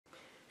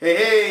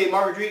Hey,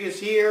 Mark Rodriguez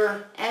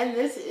here. And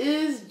this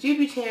is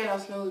Jupy Chan,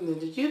 also known as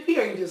Ninja Jupy,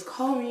 or you can just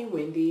call me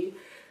Wendy.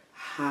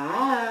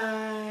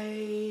 Hi.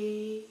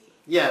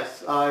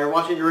 Yes, you're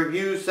watching the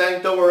review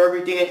Sanctum, where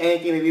everything and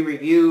anything may be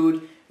reviewed.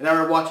 And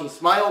now we're watching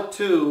Smile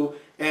 2.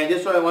 And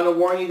this one I want to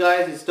warn you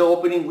guys, it's still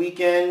opening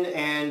weekend,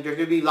 and there's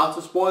going to be lots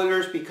of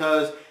spoilers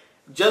because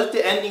just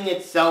the ending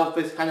itself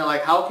is kind of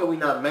like, how can we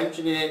not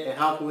mention it and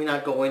how can we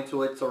not go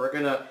into it? So we're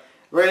gonna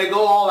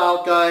go all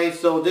out, guys.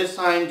 So this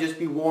time, just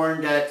be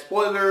warned that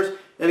spoilers.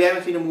 If you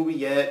haven't seen the movie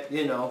yet,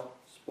 you know,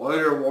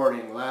 spoiler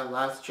warning,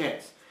 last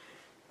chance.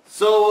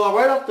 So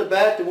right off the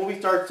bat, the movie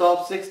starts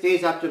off 6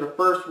 days after the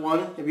first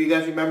one. If you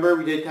guys remember,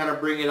 we did kind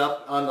of bring it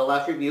up on the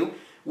last review,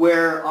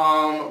 where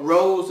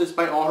Rose,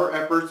 despite all her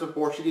efforts,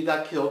 unfortunately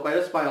got killed by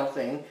the spinal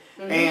thing.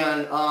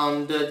 And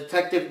the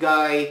detective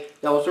guy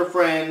that was her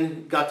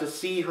friend got to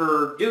see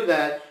her do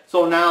that,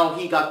 so now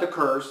he got the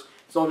curse.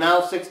 So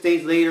now 6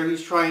 days later,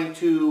 he's trying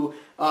to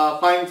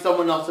find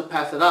someone else to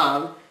pass it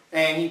on,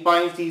 and he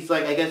finds these,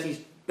 like, I guess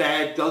these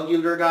bad drug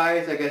dealer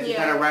guys. I guess he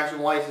kind of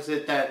rationalizes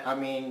it that, I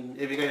mean,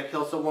 if you're going to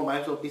kill someone,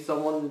 might as well be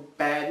someone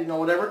bad, you know,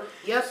 whatever.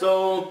 Yep.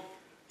 So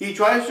he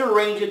tries to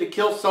arrange it to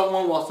kill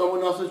someone while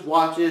someone else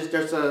watches.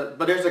 There's a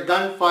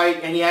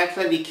gunfight, and he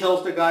accidentally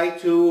kills the guy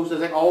too. So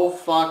it's like, oh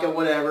fuck and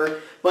whatever.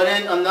 But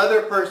then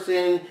another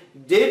person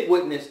did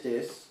witness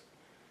this,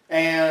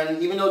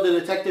 and even though the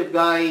detective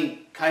guy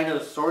kind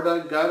of sort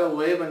of got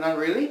away, but not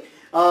really.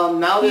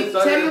 Now he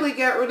technically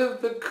got rid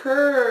of the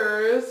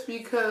curse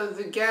because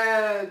the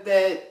guy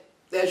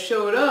that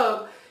showed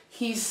up,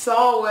 he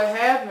saw what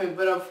happened,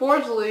 but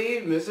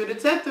unfortunately, Mr.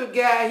 Detective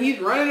guy, he's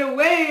running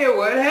away, and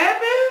what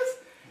happens?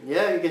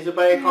 Yeah, he gets hit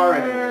by a car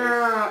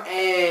anyways.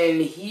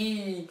 And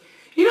he,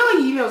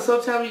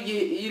 sometimes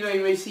you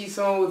may see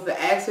someone with the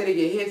accident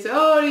get hit, say,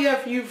 oh, you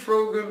have a few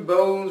broken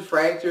bones,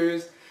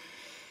 fractures.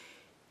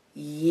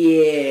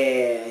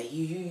 Yeah,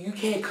 you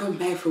can't come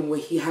back from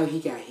how he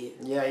got hit.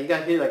 Yeah, he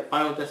got hit like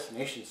Final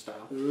Destination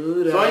style.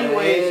 Ooh, so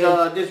anyways,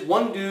 this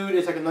one dude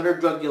is like another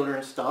drug dealer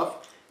and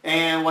stuff.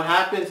 And what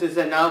happens is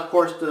that now, of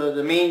course,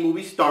 the main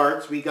movie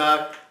starts. We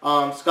got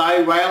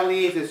Skye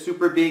Riley, this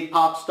super big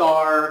pop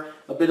star,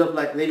 a bit of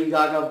like Lady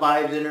Gaga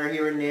vibes in her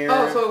here and there.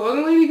 Oh, so it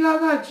wasn't Lady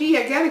Gaga? Gee,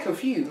 I got it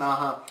confused.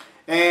 And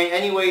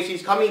anyway,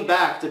 she's coming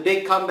back. The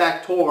big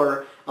comeback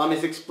tour.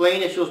 It's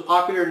explained that she was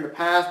popular in the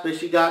past, but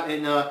she got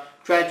in a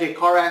tragic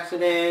car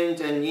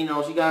accident, and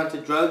she got into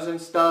drugs and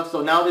stuff.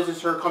 So now this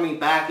is her coming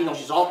back.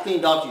 She's all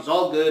cleaned up, she's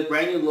all good,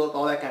 brand new look,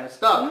 all that kind of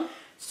stuff.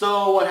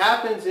 So what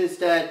happens is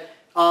that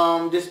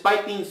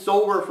despite being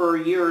sober for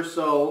a year or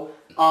so,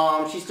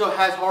 she still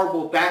has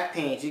horrible back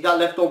pain. She's got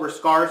leftover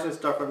scars and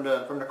stuff from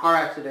the car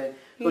accident.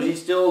 So she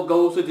still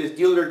goes to this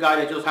dealer guy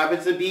that just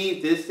happens to be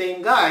this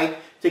same guy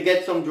to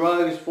get some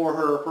drugs for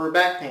her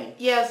back pain.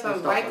 Yeah,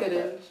 some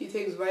Vicodin. She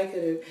takes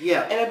Vicodin.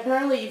 Yeah. And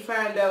apparently you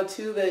find out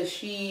too that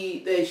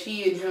she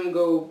and him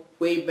go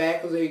way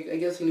back because I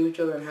guess they knew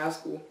each other in high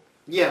school.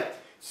 Yeah.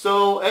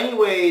 So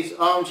anyways,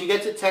 she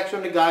gets a text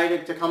from the guy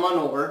to come on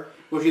over,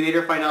 which we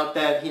later find out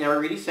that he never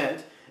really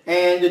sent.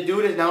 And the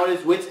dude is now at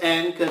his wit's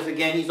end because,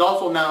 again, he's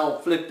also now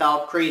flipped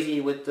out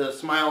crazy with the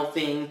smile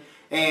thing,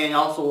 and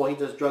also, well, he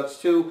does drugs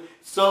too.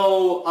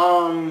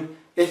 So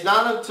it's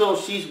not until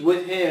she's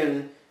with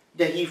him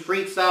that he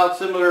freaks out,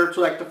 similar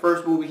to like the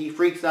first movie. He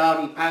freaks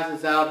out, he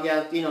passes out, he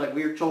has, like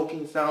weird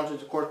choking sounds,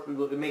 which of course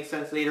it makes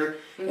sense later.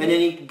 And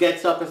then he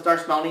gets up and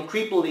starts smiling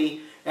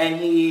creepily, and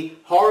he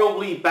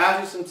horribly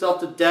bashes himself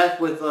to death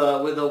with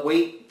a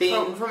weight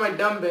thing. From a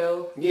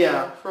dumbbell.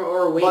 Yeah.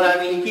 Or a weight. But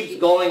I mean, he keeps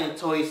going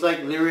until he's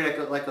like literally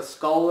like a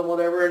skull and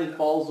whatever, and he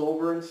falls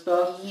over and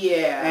stuff.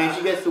 Yeah. And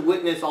she gets to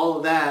witness all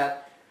of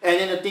that. And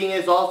then the thing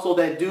is also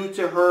that due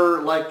to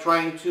her like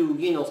trying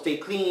to, stay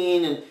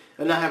clean and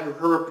not have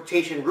her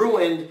reputation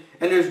ruined,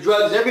 and there's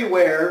drugs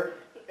everywhere,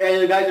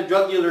 and the guy's a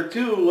drug dealer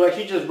too, like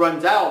she just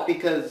runs out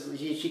because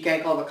she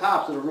can't call the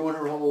cops. It'll ruin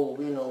her whole,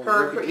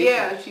 reputation.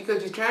 Yeah,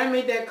 because she's trying to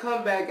make that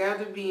comeback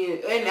after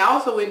being, and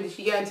also when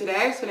she got into the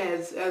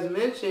accident, as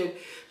mentioned,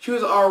 she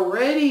was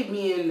already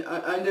being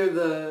under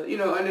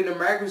the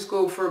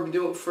microscope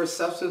for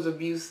substance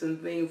abuse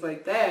and things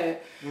like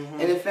that.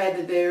 And the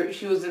fact that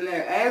she was in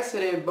that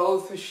accident,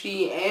 both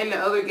she and the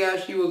other guy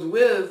she was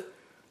with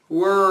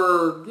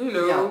were,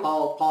 Yeah,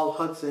 Paul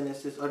Hudson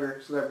is this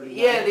other celebrity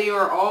guy. Yeah, they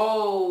were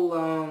all,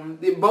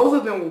 both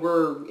of them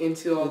were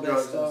into all that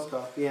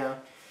stuff. Yeah.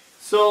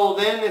 So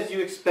then, as you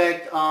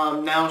expect,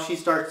 now she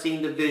starts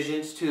seeing the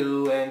visions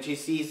too, and she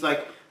sees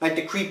like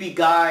the creepy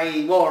guy,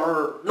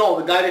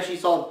 the guy that she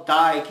saw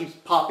die keeps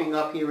popping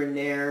up here and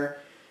there.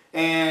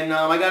 And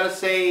I gotta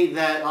say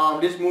that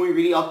this movie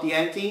really upped the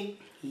ante.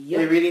 Yep.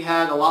 They really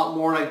had a lot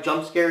more like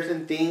jump scares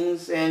and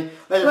things, and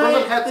the first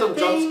one had some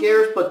jump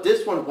scares, but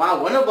this one,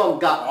 wow, one of them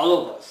got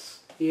all of us.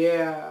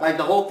 Yeah. Like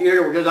the whole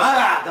theater were just, the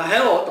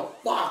hell, what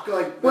the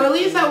fuck? Well, at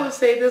least I would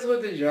say this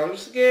with the jump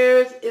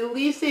scares. At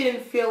least they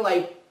didn't feel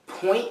like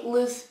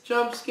pointless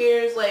jump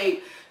scares.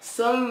 Like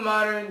some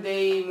modern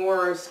day,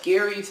 more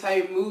scary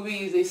type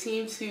movies, they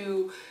seem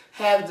to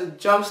have the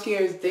jump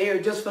scares there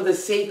just for the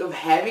sake of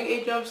having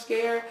a jump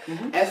scare,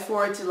 as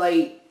for it to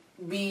like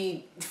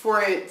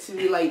for it to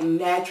be like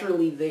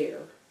naturally there.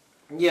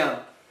 Yeah.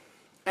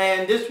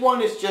 And this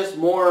one is just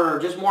more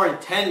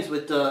intense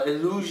with the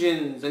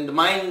illusions and the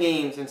mind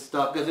games and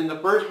stuff. Because in the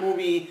first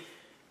movie,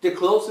 the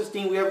closest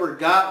thing we ever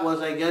got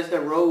was, I guess,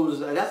 that Rose.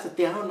 That's the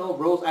thing. I don't know if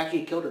Rose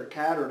actually killed her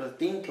cat or the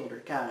thing killed her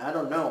cat. I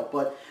don't know.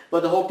 But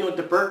the whole thing with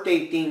the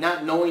birthday thing,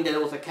 not knowing that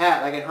it was a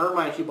cat. Like in her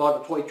mind, she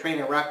bought a toy train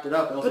and wrapped it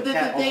up. And it was a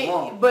cat all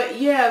along. But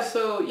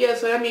so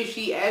that means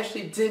she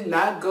actually did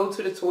not go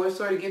to the toy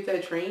store to get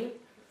that train.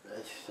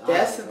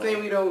 That's the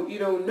thing you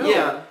don't know.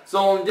 Yeah.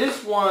 So in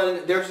this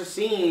one, there's a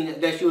scene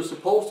that she was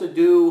supposed to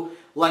do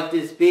like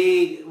this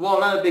big, well,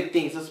 not a big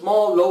thing. It's a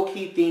small,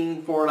 low-key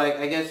thing for like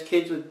I guess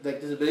kids with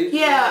like disabilities.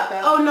 Yeah.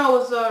 Like oh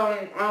no, it's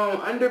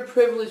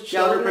underprivileged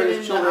children. Yeah,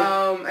 underprivileged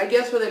children. I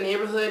guess for the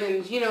neighborhood,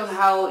 and you know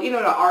how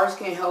the arts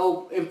can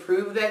help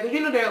improve that,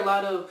 because there are a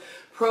lot of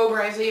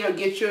programs that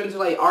get you into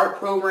like art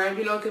programs.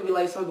 It could be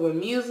like something with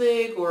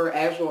music or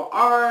actual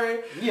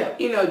art. Yeah.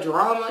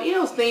 Drama.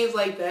 Things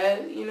like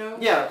that.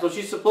 Yeah. So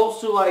she's supposed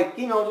to like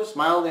just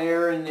smile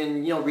there and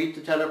then read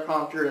the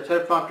teleprompter. The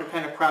teleprompter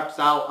kind of craps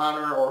out on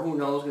her, or who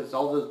knows, because it's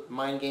all this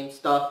mind game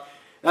stuff.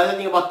 That's the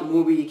thing about the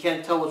movie, you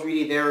can't tell what's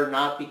really there or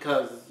not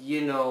because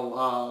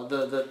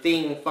the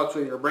thing fucks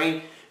with your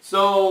brain.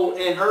 So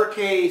in her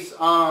case,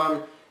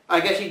 I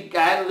guess she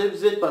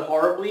ad-libs it, but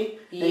horribly,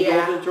 and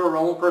goes into her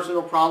own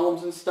personal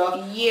problems and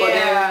stuff.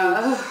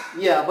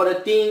 Yeah. But the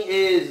thing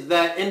is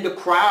that in the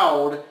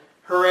crowd,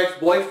 her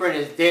ex-boyfriend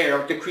is there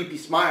with the creepy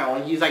smile,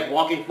 and he's like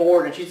walking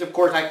forward, and she's of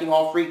course acting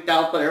all freaked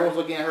out, but everyone's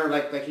looking at her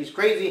like she's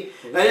crazy.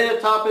 And then to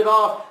top it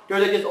off,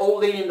 there's like this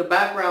old lady in the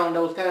background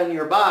that was kind of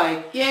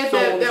nearby. Yeah,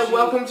 that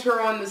welcomes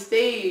her on the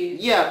stage.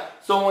 Yeah.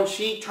 So when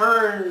she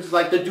turns,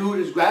 like the dude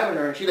is grabbing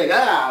her, and she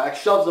like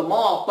shoves him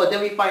off. But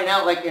then we find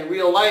out like in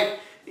real life,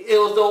 it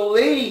was the old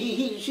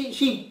lady.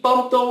 She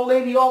bumped the old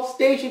lady off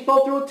stage. She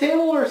fell through a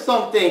table or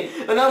something.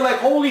 And I'm like,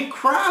 holy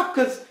crap!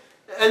 Because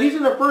at least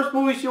in the first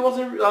movie, she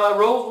wasn't.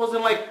 Rose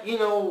wasn't like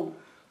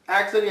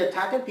accidentally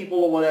attacking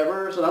people or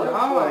whatever. So that was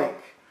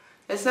like.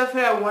 Except for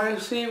that one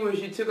scene where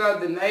she took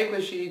out the knife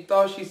and she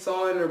thought she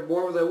saw it, and her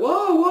boy was like,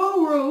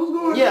 "Whoa, Rose, what's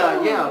going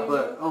on?" Yeah,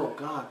 but oh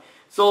god.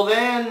 So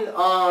then,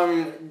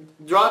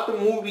 throughout the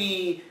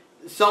movie,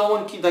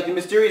 someone like a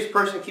mysterious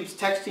person keeps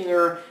texting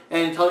her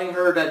and telling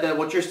her that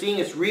what you're seeing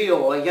is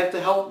real. Like you have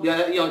to help. You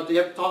have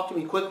to talk to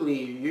me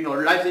quickly.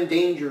 Your life's in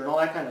danger and all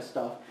that kind of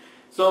stuff.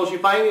 So she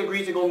finally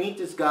agrees to go meet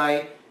this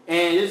guy,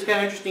 and it's kind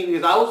of interesting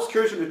because I was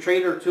curious with the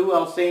trailer too. I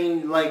was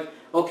saying like,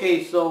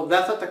 okay, so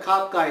that's not the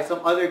cop guy,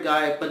 some other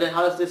guy, but then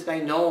how does this guy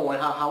know,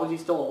 and how is he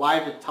still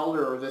alive to tell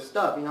her this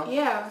stuff?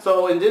 Yeah.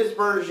 So in this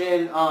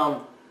version,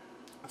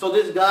 so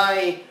this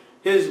guy,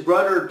 his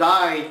brother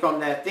died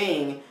from that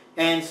thing.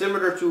 And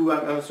similar to,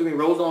 I'm assuming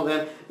Rose and all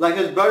them, like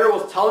his brother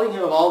was telling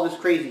him of all this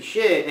crazy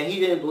shit, and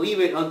he didn't believe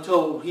it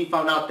until he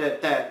found out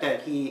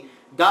that he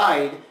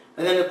died.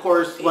 And then of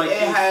course, like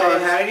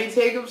how did he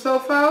take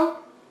himself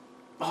out?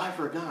 Oh, I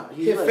forgot.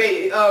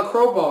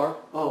 Crowbar.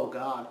 Oh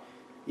God.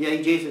 Yeah,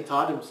 he Jason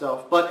Todd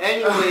himself. But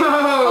anyway,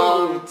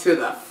 to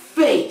the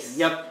face.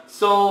 Yep.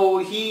 So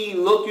he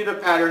looked through the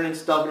pattern and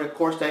stuff, and of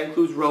course that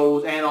includes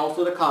Rose and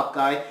also the cop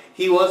guy.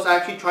 He was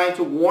actually trying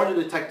to warn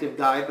the detective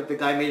guy, but the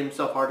guy made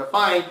himself hard to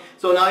find.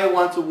 So now he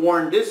wants to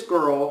warn this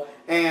girl,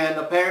 and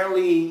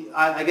apparently,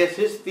 I guess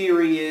his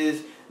theory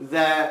is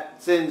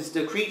that since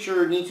the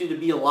creature needs you to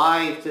be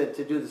alive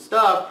to do the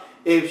stuff,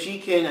 if she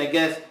can, I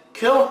guess,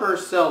 kill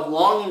herself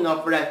long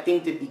enough for that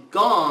thing to be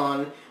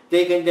gone,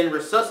 they can then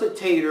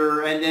resuscitate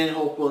her, and then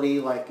hopefully,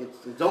 like,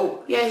 it's over.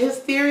 Yeah, his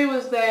theory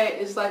was that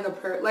it's like a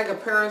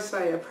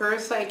parasite. A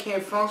parasite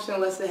can't function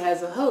unless it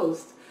has a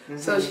host. Mm-hmm.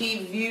 So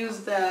she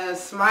views the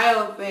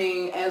smile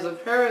thing as a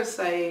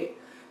parasite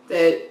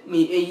that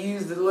it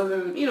used the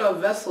living,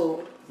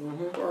 vessel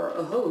for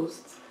a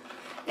host.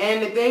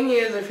 And the thing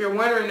is, if you're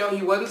wondering, no,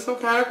 he wasn't some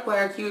kind of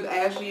quack. He was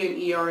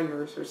actually an ER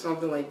nurse or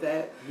something like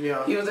that.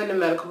 Yeah. He was in the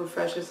medical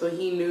profession, so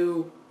he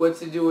knew what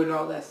to do and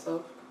all that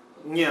stuff.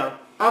 Yeah.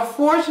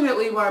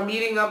 Unfortunately, while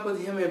meeting up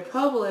with him in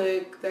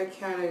public, that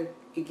kind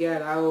of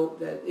got out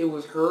that it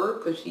was her,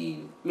 because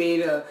she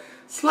made a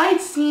slight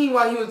scene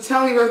while he was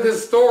telling her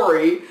this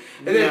story,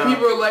 and then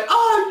people were like,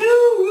 "Oh,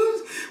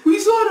 dude, we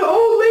saw the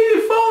old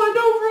lady falling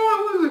over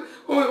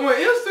on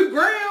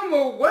Instagram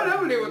or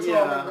whatever they were talking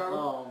about,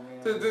 oh,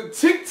 the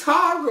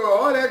TikTok or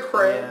all that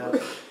crap."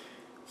 Yeah.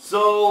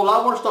 So a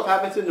lot more stuff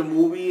happens in the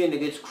movie, and it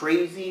gets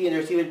crazy, and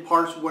there's even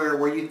parts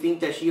where you think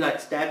that she like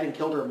stabbed and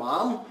killed her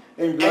mom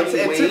in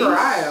bloody ways. Took her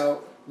eye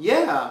out.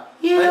 Yeah.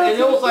 And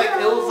it was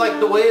like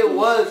the way it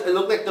was. It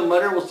looked like the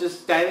mother was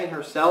just stabbing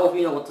herself,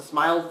 with the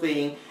smile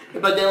thing.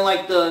 But then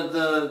like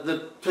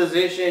the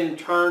position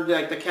turned,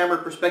 like the camera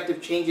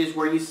perspective changes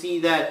where you see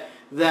that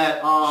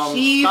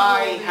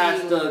Skye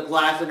has the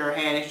glass in her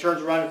hand, and she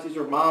turns around and sees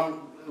her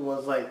mom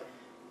was like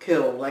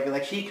killed,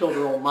 like she killed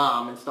her own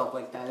mom and stuff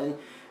like that.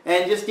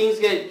 And just things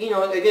get,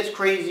 it gets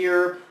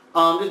crazier.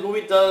 This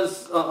movie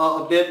does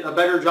a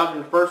better job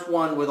than the first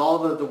one with all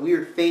the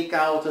weird fake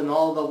outs and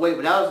all the, wait,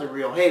 but that wasn't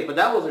real. Hey, but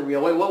that wasn't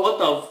real. Wait, what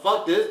the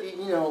fuck? This,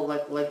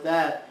 like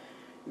that.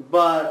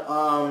 But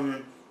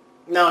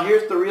now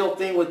here's the real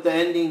thing with the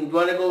ending. Do you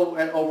want to go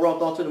at overall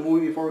thoughts of the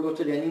movie before we go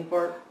to the ending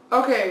part?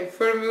 Okay,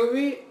 for the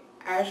movie,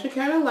 I actually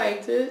kind of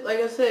liked it. Like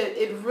I said,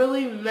 it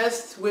really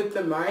messed with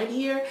the mind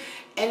here.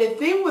 And the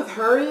thing with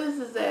her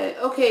is that,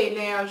 okay,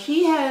 now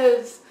she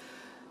has,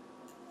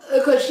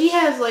 because she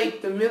has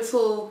like the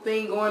mental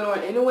thing going on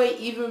anyway,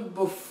 even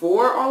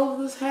before all of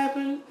this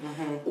happened,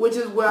 which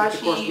is why which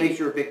of course makes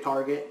her a big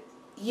target.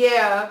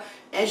 Yeah,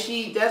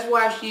 and that's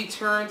why she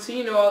turned to,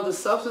 you know, all the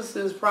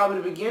substances probably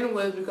to begin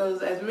with,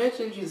 because as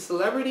mentioned, she's a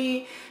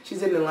celebrity,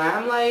 she's in the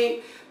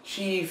limelight,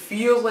 she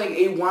feels like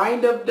a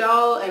wind-up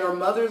doll, and her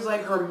mother's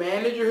like her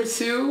manager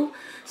too,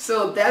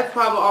 so that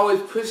probably always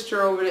pushed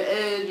her over the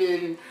edge,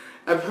 and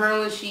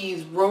apparently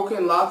she's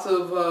broken lots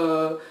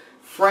of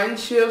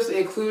friendships,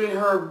 including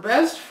her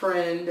best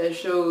friend that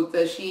showed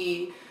that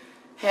she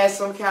had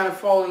some kind of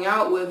falling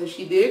out with, and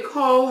she did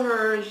call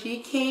her, and she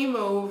came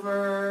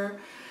over.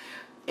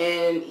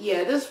 And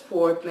yeah, this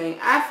poor thing.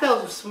 I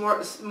felt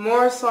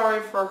more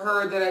sorry for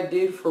her than I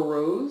did for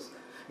Rose.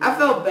 I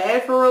felt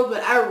bad for Rose,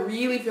 but I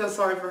really feel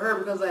sorry for her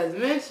because, as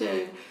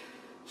mentioned,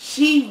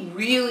 she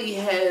really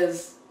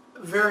has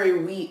a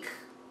very weak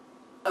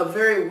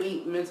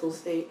mental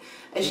state,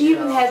 and she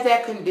even has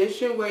that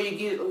condition where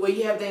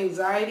you have the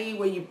anxiety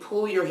where you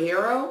pull your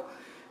hair out.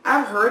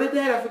 I've heard of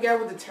that. I forgot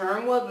what the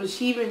term was, but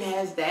she even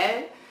has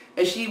that.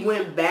 And she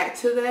went back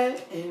to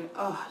that, and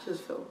I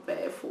just felt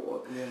bad for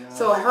her. Yeah.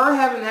 So her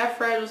having that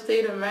fragile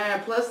state of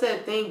mind, plus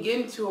that thing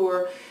getting to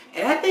her,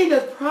 and I think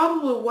that's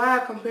probably why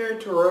compared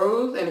to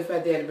Rose, and in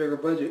fact they had a bigger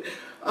budget,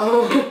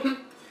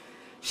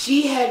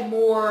 she had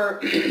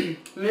more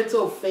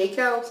mental fake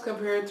outs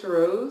compared to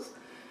Rose,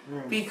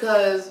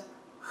 because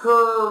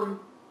her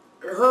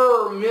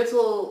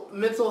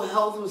mental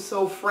health was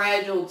so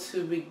fragile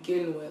to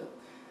begin with.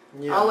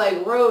 Yeah.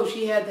 Unlike Rose,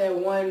 she had that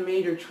one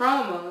major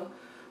trauma.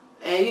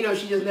 And, you know,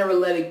 she just never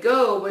let it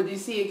go, but you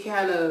see it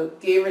kind of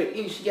gave her,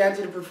 you know, she got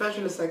into the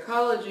profession of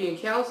psychology and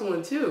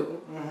counseling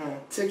too,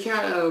 to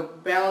kind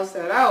of balance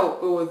that out.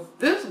 But with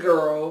this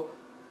girl,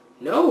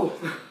 no.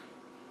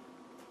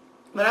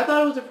 But I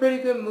thought it was a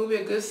pretty good movie,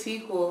 a good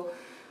sequel.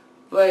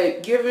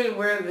 But given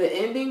where the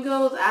ending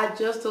goes, I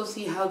just don't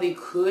see how they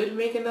could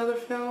make another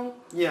film.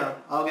 Yeah,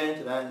 I'll get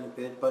into that in a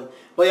bit. But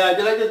yeah, I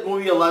did like this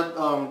movie a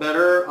lot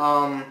better.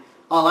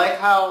 I like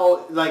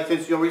how, like,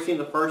 since you've already seen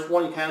the first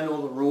one, you kind of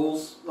know the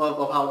rules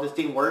of how this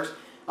thing works.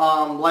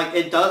 Like,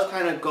 it does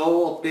kind of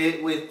go a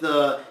bit with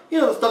the,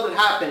 you know, the stuff that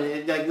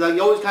happened. Like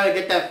you always kind of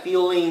get that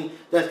feeling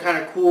that's kind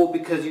of cool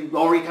because you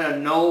already kind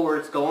of know where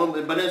it's going.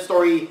 But in the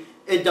story,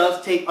 it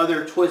does take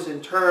other twists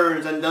and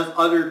turns and does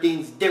other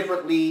things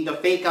differently. The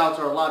fake outs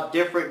are a lot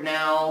different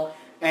now.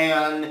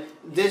 And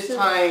this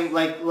time,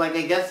 like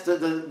I guess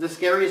the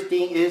scariest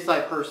thing is,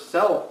 like,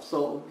 herself.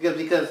 So,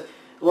 because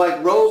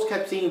like, Rose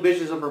kept seeing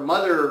visions of her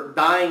mother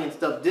dying and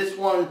stuff. This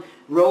one,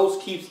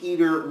 Rose keeps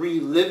either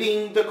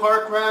reliving the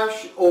car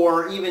crash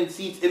or even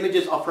sees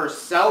images of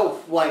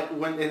herself, like,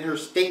 when in her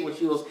state when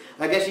she was,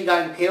 I guess she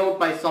got impaled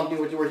by something,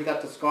 where she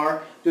got the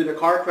scar through the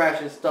car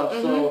crash and stuff.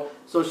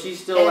 So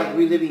she's still, like,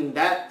 reliving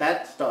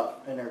that stuff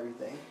and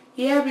everything.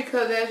 Yeah,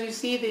 because as you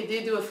see, they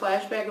did do a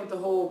flashback of the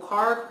whole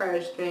car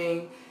crash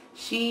thing.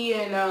 She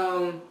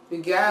and the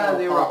guy,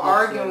 they were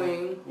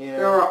arguing. Yeah.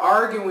 They were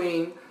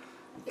arguing.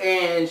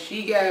 And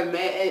she got mad.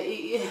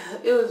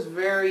 It was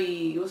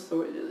very, what's the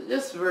word?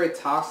 Just very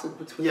toxic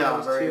between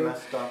those two. Yeah, very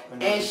messed up.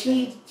 And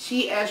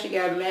she actually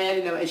got mad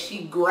at them, and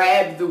she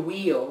grabbed the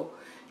wheel,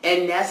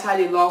 and that's how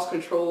they lost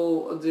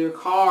control of their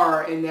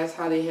car, and that's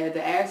how they had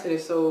the accident.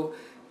 So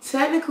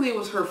technically, it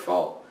was her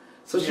fault.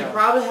 So she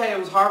probably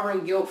was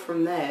harboring guilt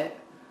from that.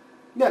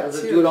 Yeah,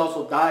 because the dude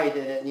also died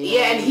in it. You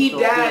know, and he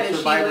died, and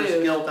she lived.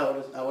 Survivor's guilt,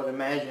 I would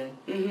imagine,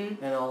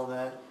 and all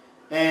that.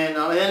 And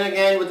then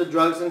again, with the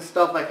drugs and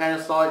stuff, I kind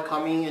of saw it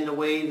coming in the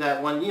way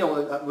that when, you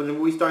know, when the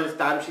movie started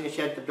establishing that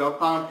she had the drug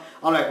problem,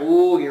 I'm like,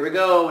 ooh, here we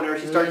go. Whenever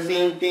she started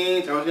seeing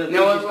things, I was going to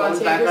think she's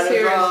going back on the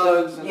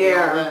drugs and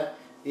all that.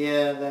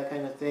 Yeah, that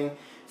kind of thing.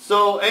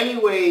 So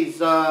anyways,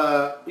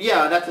 yeah,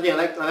 that's the thing. I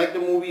like the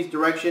movie's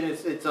direction.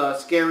 It's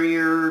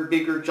scarier,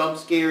 bigger jump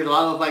scares, a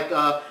lot of,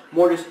 like,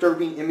 more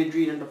disturbing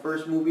imagery than the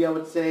first movie, I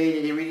would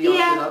say. They really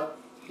upped it up.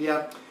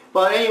 Yeah.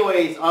 But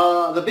anyways,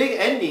 the big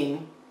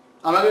ending,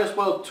 I'm not going to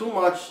spoil too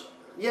much.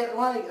 Yeah,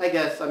 well, I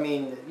guess. I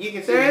mean, you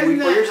can say the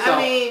movie for yourself.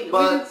 I mean,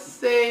 but we could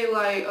say,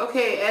 like,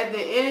 okay, at the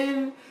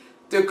end,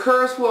 the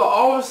curse will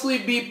obviously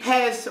be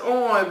passed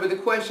on, but the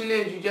question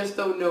is, you just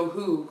don't know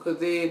who. Because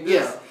in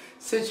this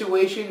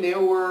situation, there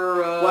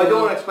were... well, I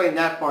don't want to explain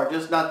that part,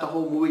 just not the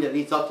whole movie that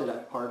leads up to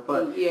that part.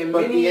 But many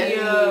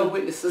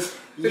witnesses.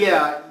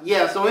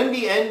 Yeah. So in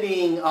the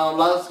ending, a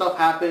lot of stuff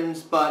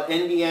happens, but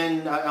in the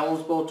end, I won't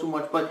spoil too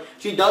much, but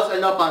she does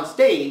end up on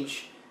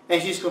stage.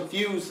 And she's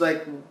confused,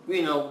 like,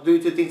 you know,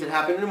 due to things that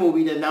happened in the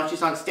movie, that now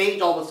she's on stage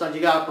all of a sudden, she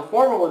got to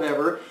perform or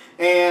whatever,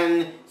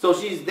 and so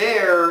she's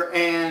there,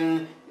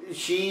 and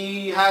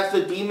she has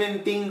the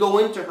demon thing go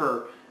into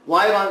her,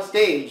 live on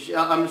stage.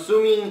 I'm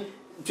assuming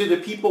to the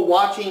people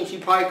watching, she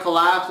probably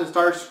collapsed and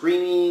started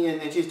screaming, and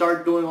then she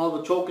started doing all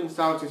the choking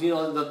sounds, because, you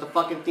know, the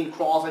fucking thing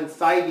crawls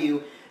inside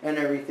you and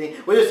everything.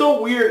 But it's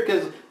so weird,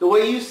 because the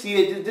way you see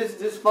it,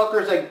 this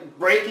fucker's like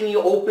breaking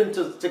you open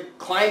to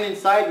climb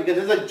inside, because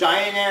it's a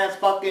giant-ass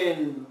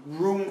fucking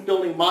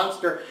room-filling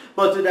monster.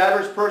 But to the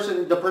average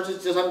person, the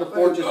person's just on the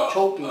floor just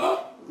choking.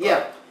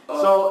 Yeah.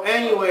 So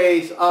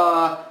anyways,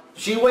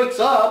 she wakes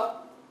up.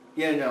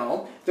 You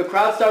know, the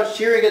crowd starts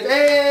cheering, goes,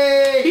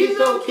 hey, he's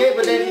okay,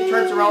 but then he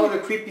turns around with a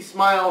creepy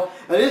smile.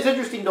 And it is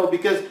interesting, though,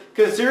 because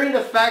considering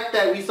the fact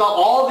that we saw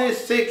all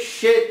this sick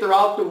shit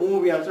throughout the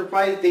movie, I'm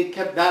surprised they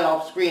kept that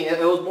off screen. It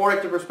was more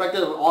like the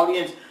perspective of an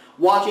audience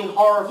watching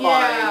horrified.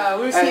 Yeah,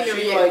 we're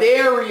seeing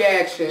their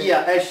reaction.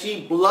 Yeah, as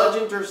she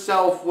bludgeoned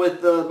herself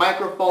with the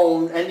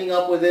microphone, ending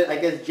up with it, I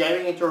guess,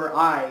 jamming into her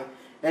eye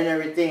and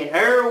everything. And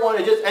everyone,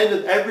 it just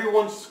ended with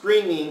everyone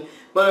screaming.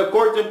 But of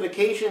course, the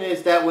implication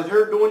is that with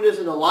her doing this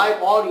in a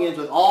live audience,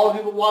 with all the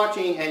people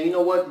watching, and you know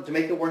what, to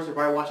make it worse, they're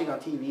probably watching on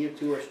TV or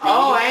too, or streaming.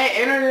 Oh, and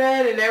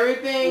internet and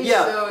everything.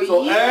 Yeah,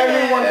 so yeah.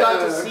 Everyone got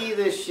to see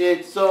this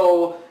shit.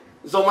 So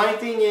my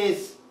thing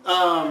is,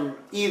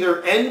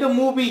 either end the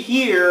movie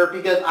here,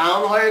 because I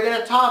don't know how you're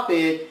going to top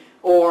it,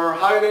 or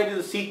how you're going to do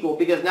the sequel.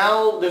 Because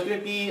now there's going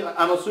to be,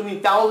 I'm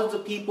assuming, thousands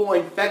of people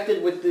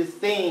infected with this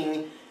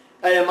thing.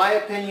 And in my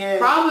opinion,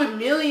 probably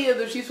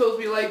millions if she's supposed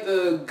to be like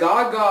the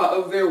Gaga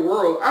of their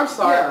world. I'm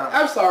sorry. Yeah.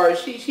 I'm sorry.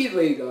 She's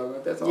Lady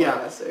Gaga. That's all I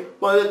gotta say.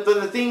 But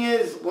the thing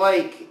is,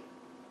 like,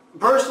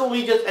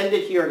 personally, just end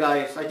it here,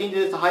 guys. I think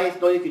this is the highest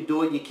note you could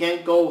do it. You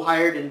can't go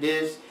higher than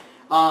this.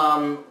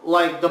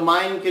 Like, the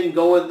mind can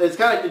go with, it's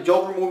kind of like the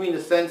Joker movie in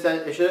the sense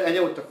that it should have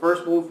ended with the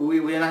first movie.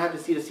 We didn't have to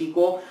see the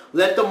sequel.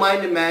 Let the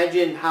mind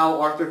imagine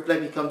how Arthur Fleck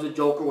becomes a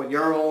Joker with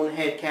your own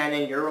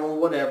headcanon, your own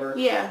whatever.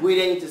 Yeah. We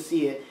didn't need to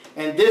see it.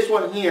 And this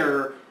one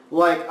here,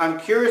 like, I'm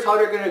curious how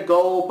they're going to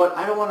go, but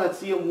I don't want to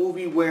see a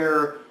movie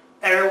where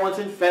everyone's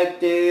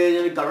infected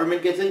and the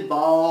government gets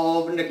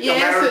involved and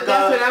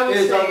America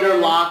is under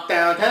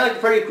lockdown. Kind of like the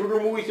Freddy Krueger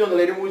movies, you know, the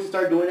later movies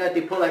start doing that.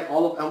 They put, like,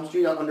 all of Elm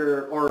Street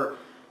under, or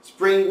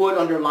Springwood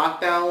under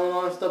lockdown and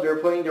all that stuff. They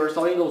were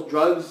selling those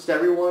drugs to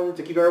everyone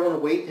to keep everyone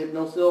awake,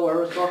 Hypnosil,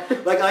 whatever it's called.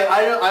 Like,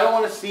 I don't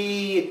want to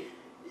see,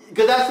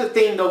 because that's the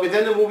thing, though, because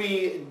then the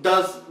movie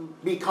does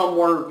become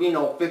more, you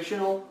know,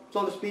 fictional,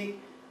 so to speak.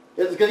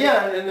 Because,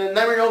 yeah, and the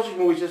Nightmare on Elm Street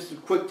movie is just a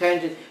quick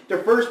tangent.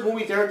 Their first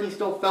movies, everything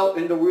still felt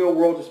in the real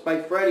world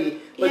despite Freddy.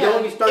 But then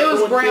when you start doing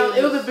things,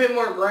 it was a bit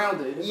more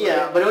grounded.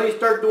 Yeah, but when you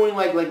start doing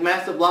like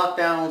massive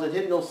lockdowns and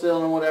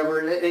Hypnosil and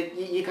whatever,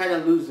 you kind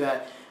of lose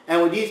that.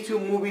 And with these two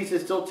movies,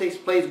 it still takes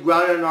place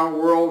grounded in our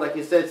world. Like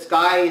you said,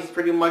 Skye is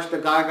pretty much the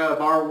Gaga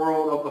of our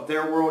world, of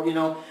their world, you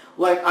know.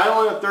 Like, I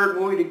don't want a third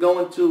movie to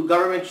go into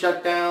government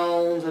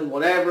shutdowns and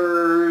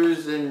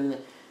whatevers, and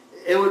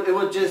it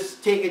would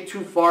just take it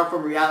too far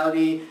from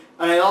reality.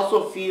 And I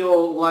also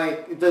feel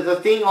like the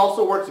thing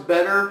also works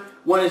better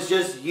when it's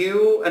just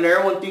you and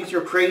everyone thinks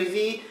you're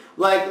crazy.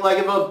 Like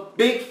if a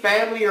big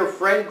family or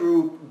friend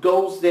group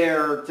goes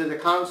there to the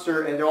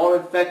concert and they're all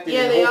infected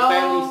and the whole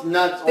family's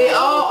nuts.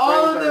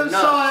 All of them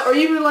saw it, or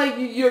even like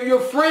your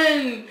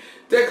friend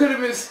that could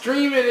have been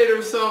streaming it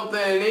or something,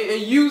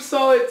 and you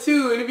saw it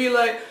too, and it'd be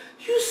like,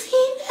 you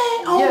seen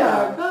that? Oh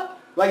my God.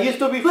 Like, you'd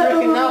still be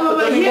freaking out, but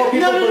there'll be more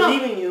people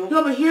believing you.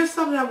 No, but here's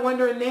something I'm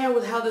wondering now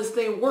with how this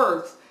thing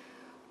works.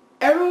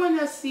 Everyone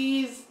that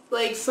sees,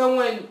 like,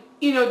 someone,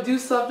 you know, do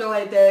something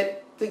like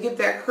that to get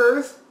that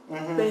curse,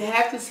 they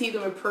have to see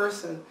them in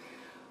person.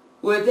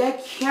 Would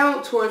that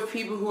count towards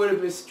people who would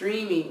have been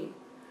streaming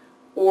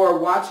or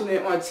watching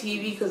it on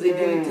TV because they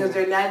didn't, because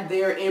they're not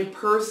there in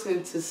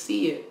person to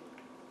see it?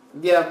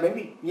 Yeah,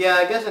 maybe. Yeah,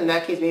 I guess in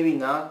that case, maybe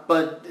not.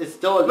 But it's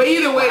still. But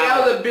either way,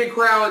 that was a big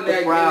crowd.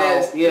 And like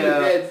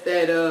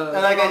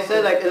I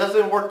said, like, it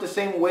doesn't work the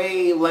same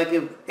way. Like,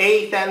 if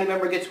a family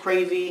member gets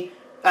crazy,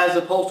 as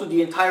opposed to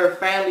the entire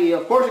family,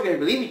 of course they're gonna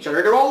believe each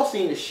other. They're all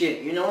seeing the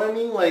shit. You know what I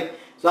mean? Like,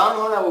 so I don't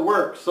know how that would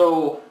work.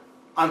 So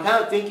I'm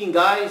kind of thinking,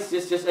 guys,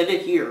 just end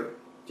it here.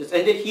 Just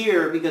end it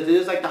here, because it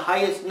is like the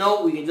highest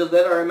note. We can just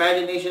let our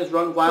imaginations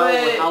run wild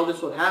with how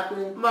this would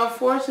happen. But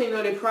unfortunately,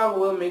 no, they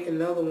probably will make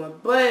another one.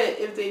 But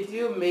if they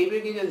do, maybe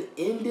they can just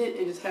end it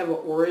and just have an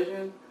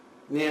origin.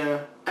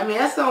 Yeah. I mean,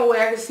 that's the only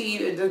way I can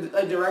see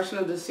a direction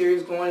of the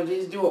series going. They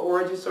just do an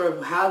origin story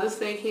of how this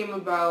thing came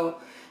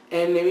about,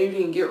 and then maybe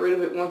you can get rid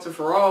of it once and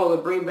for all,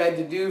 and bring back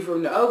the dude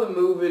from the other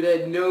movie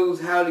that knows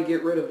how to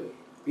get rid of it.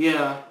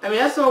 Yeah. I mean,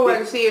 that's the only way I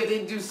can see if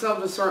they do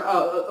something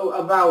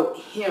about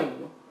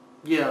him.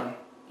 Yeah.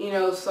 You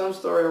know, some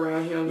story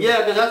around him. Yeah,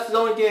 because that's the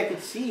only thing I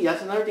could see.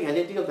 That's another thing. I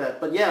didn't think of that.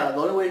 But yeah, the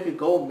only way it could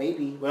go,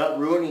 maybe, without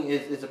ruining,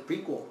 is a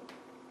prequel.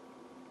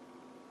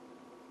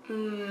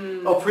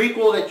 A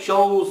prequel that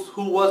shows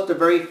who was the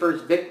very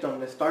first victim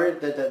that started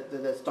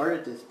that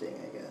started this thing,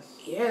 I guess.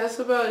 Yeah, that's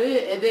about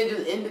it. And then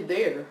just end it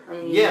there. I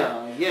mean,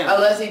 yeah.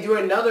 Unless they do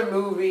another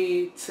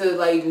movie to,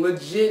 like,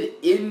 legit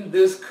end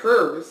this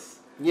curse.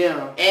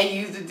 Yeah. And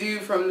use the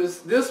dude from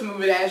this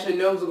movie that actually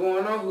knows what's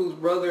going on, whose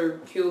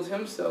brother killed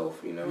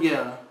himself, you know?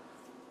 Yeah.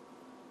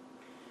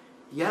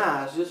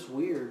 Yeah, it's just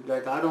weird.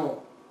 Like, I don't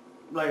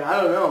like,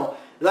 I don't know.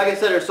 Like I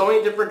said, there's so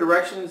many different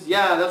directions.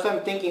 Yeah, that's what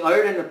I'm thinking,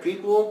 other than the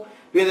prequel.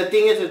 Because the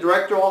thing is, the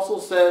director also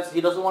says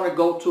he doesn't want to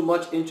go too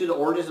much into the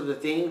origins of the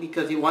thing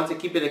because he wants to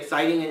keep it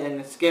exciting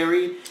and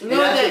scary. You know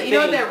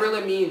what that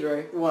really means,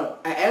 right? What?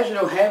 I actually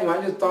don't have one.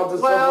 I just thought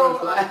this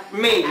was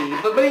maybe,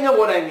 but you know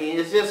what I mean.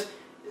 It's just,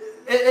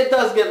 it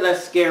does get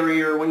less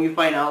scarier when you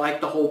find out,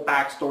 like, the whole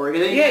backstory.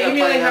 Yeah, you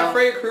mean like how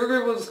Freddy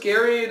Krueger was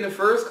scary in the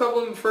first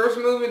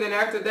movie, and then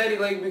after that he,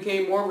 like,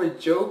 became more of a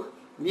joke?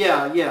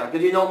 Yeah,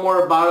 because you know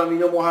more about him, you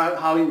know more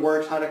how he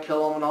works, how to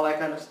kill him, and all that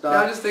kind of stuff. No,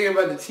 I'm just thinking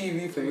about the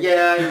TV thing.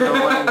 Yeah,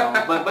 I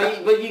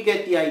know. But you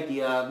get the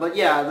idea. But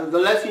yeah, the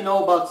less you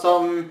know about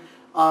something,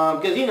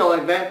 because you know,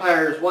 like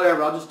vampires,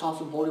 whatever, I'll just toss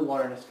some holy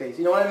water in his face.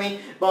 You know what I mean?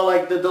 But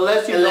like the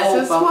less you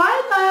know about...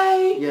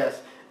 Twilight! Yes.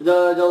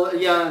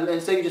 Yeah,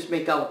 and so you just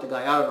make out with the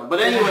guy. I don't know. But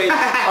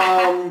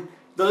anyways,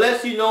 the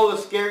less you know,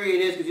 the scarier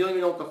it is because you don't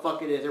even know what the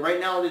fuck it is. And right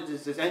now,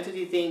 there's this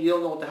entity thing. You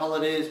don't know what the hell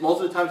it is.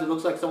 Most of the times, it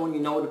looks like someone you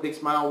know with a big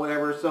smile, or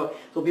whatever. So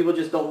people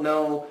just don't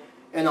know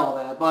and all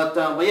that. But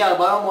yeah, the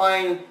bottom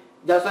line,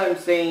 that's what I'm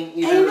saying.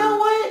 And you know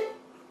what?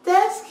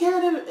 That's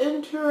kind of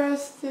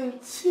interesting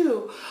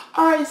too.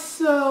 All right,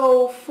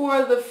 so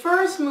for the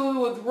first movie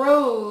with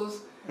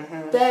Rose,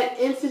 that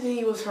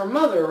entity was her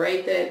mother,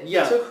 right? That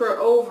took her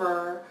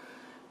over.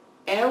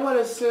 And I would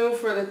assume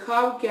for the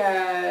cop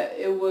guy,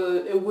 it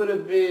would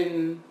have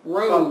been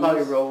Rose.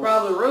 Probably Rose.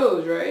 Probably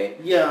Rose, right?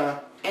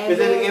 Yeah. Because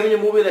in the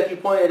movie that he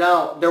pointed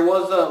out, there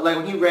was like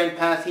when he ran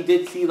past, he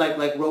did see like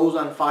Rose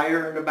on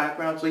fire in the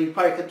background, so he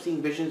probably kept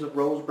seeing visions of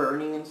Rose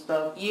burning and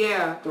stuff.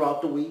 Yeah. Throughout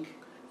the week.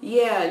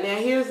 Yeah. Now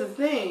here's the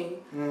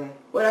thing.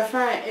 What I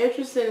find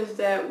interesting is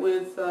that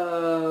with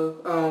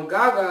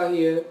Gaga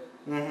here,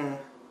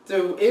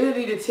 the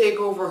entity to take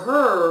over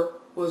her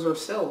was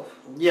herself.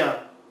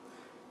 Yeah.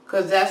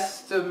 Because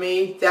that's her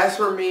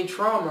main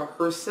trauma,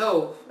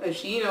 herself. And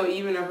she, you know,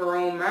 even in her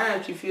own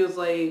mind, she feels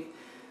like,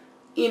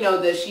 you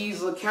know, that she's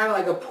kind of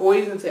like a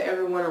poison to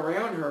everyone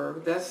around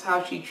her. That's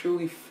how she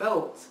truly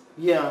felt.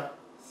 Yeah.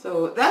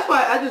 So that's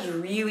why I just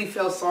really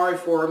felt sorry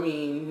for her. I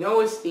mean, no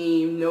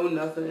esteem, no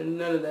nothing,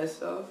 none of that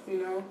stuff, you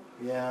know?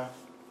 Yeah.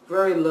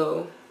 Very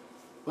low.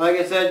 Like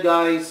I said,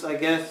 guys, I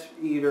guess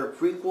either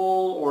prequel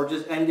or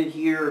just end it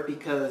here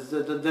because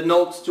the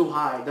note's too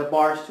high, the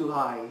bar's too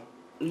high.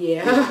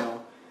 Yeah. You know?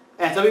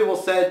 And some people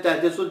said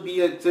that this would be,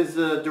 since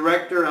the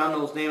director, I don't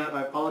know his name,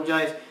 I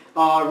apologize,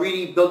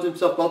 really built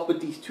himself up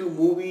with these two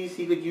movies.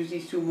 He could use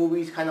these two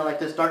movies kind of like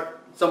to start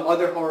some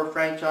other horror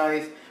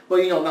franchise.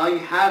 But, you know, now you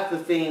have the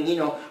thing, you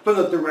know, from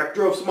the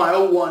director of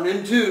Smile 1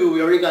 and 2.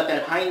 We already got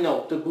that high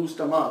note to boost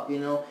them up, you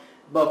know.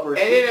 But for and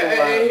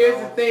here's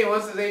the thing,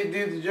 once they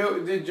did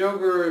the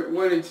Joker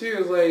 1 and 2,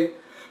 it's like,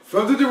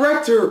 from the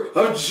director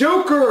of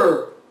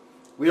Joker!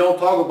 We don't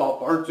talk about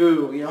part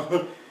 2, you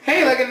know.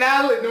 Hey, like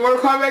the Mortal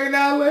Kombat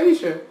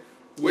Annihilation.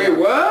 Wait,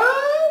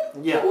 what?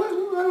 Yeah. I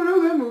don't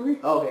know that movie.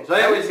 Okay, so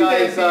anyways,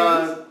 guys,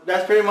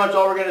 that's pretty much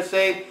all we're going to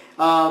say.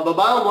 But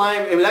bottom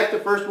line, if you like the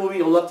first movie,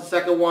 you'll love the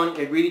second one.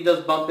 It really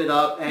does bump it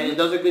up, and it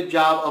does a good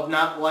job of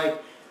not,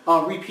 like,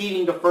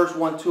 repeating the first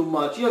one too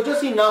much. You know,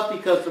 just enough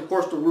because, of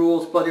course, the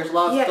rules, but there's a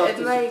lot of stuff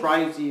to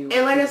surprise you.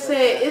 And like I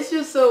said, it's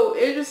just so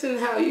interesting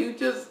how you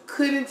just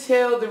couldn't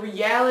tell the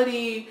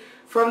reality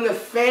from the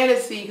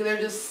fantasy because they're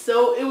just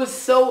so, it was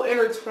so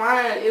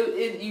intertwined.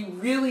 You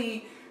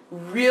really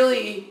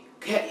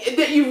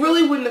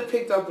wouldn't have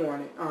picked up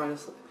on it,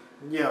 honestly.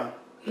 Yeah.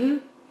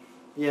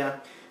 Yeah.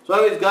 So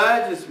anyways,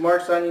 guys, it's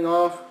Mark signing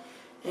off.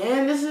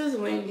 And this is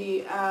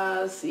Wendy.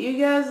 See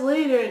you guys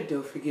later.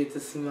 Don't forget to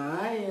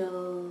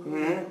smile.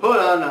 Put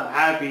on a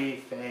happy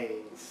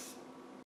face.